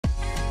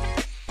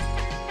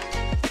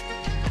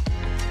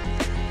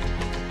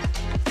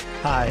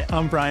Hi,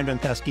 I'm Brian Van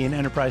Peski, an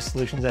Enterprise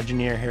Solutions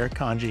Engineer here at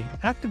Kandji.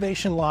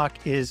 Activation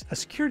Lock is a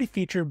security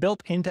feature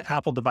built into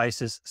Apple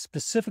devices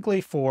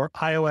specifically for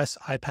iOS,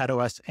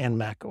 iPadOS, and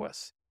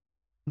macOS.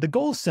 The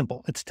goal is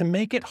simple. It's to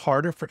make it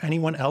harder for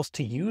anyone else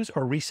to use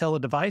or resell a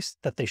device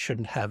that they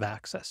shouldn't have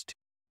access to.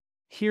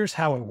 Here's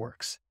how it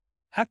works.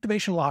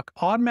 Activation Lock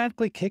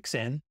automatically kicks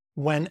in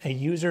when a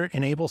user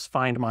enables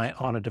Find My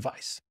on a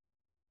device.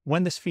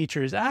 When this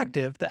feature is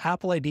active, the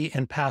Apple ID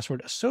and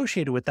password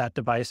associated with that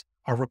device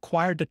are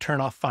required to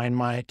turn off Find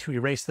My to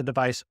erase the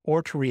device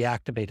or to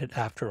reactivate it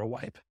after a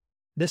wipe.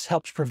 This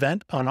helps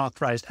prevent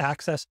unauthorized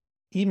access,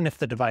 even if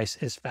the device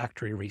is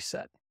factory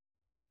reset.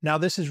 Now,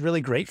 this is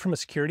really great from a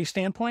security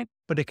standpoint,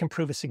 but it can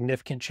prove a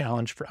significant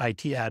challenge for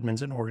IT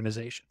admins and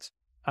organizations.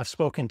 I've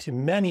spoken to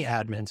many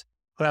admins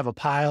who have a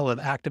pile of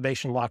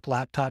activation locked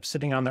laptops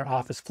sitting on their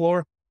office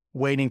floor,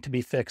 waiting to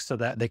be fixed so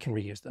that they can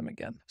reuse them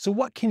again. So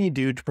what can you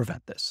do to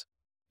prevent this?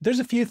 There's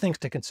a few things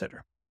to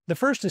consider. The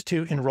first is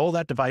to enroll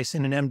that device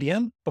in an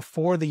MDM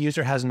before the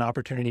user has an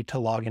opportunity to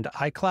log into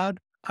iCloud,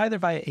 either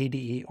via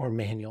ADE or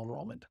manual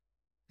enrollment.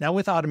 Now,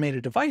 with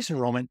automated device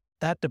enrollment,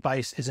 that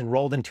device is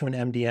enrolled into an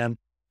MDM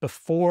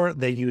before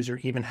the user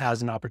even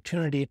has an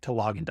opportunity to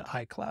log into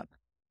iCloud.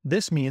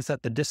 This means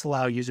that the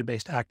disallow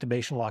user-based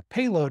activation lock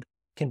payload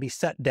can be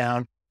set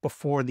down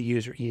before the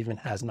user even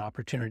has an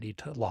opportunity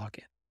to log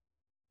in.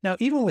 Now,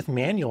 even with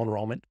manual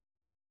enrollment,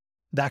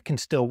 that can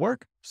still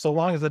work so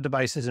long as the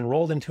device is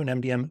enrolled into an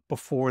MDM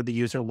before the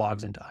user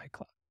logs into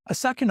iCloud. A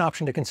second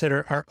option to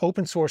consider are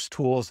open source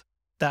tools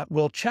that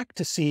will check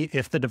to see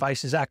if the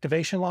device is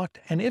activation locked,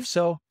 and if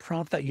so,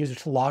 prompt that user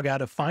to log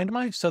out of Find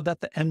My so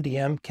that the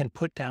MDM can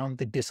put down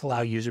the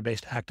disallow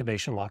user-based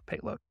activation lock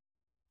payload.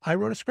 I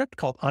wrote a script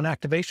called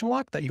Unactivation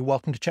Lock that you're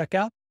welcome to check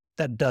out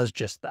that does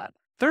just that.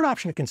 Third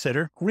option to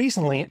consider,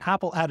 recently,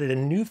 Apple added a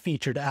new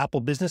feature to Apple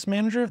Business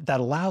Manager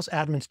that allows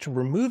admins to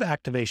remove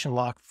activation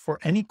lock for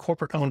any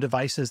corporate-owned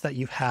devices that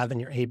you have in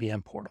your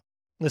ABM portal.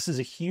 This is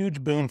a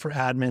huge boon for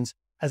admins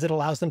as it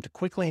allows them to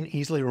quickly and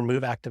easily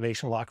remove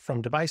activation lock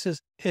from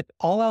devices. If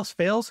all else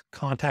fails,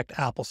 contact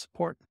Apple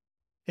support.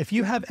 If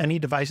you have any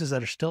devices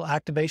that are still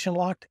activation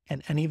locked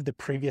and any of the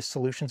previous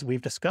solutions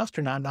we've discussed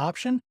are not an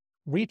option,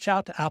 reach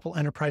out to Apple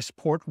Enterprise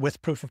Support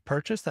with proof of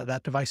purchase that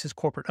that device is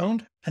corporate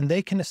owned, and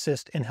they can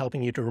assist in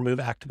helping you to remove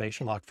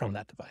activation lock from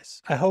that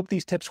device. I hope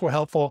these tips were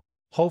helpful.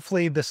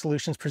 Hopefully the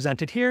solutions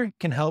presented here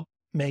can help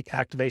make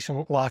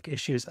activation lock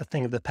issues a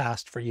thing of the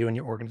past for you and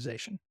your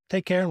organization.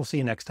 Take care, and we'll see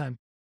you next time.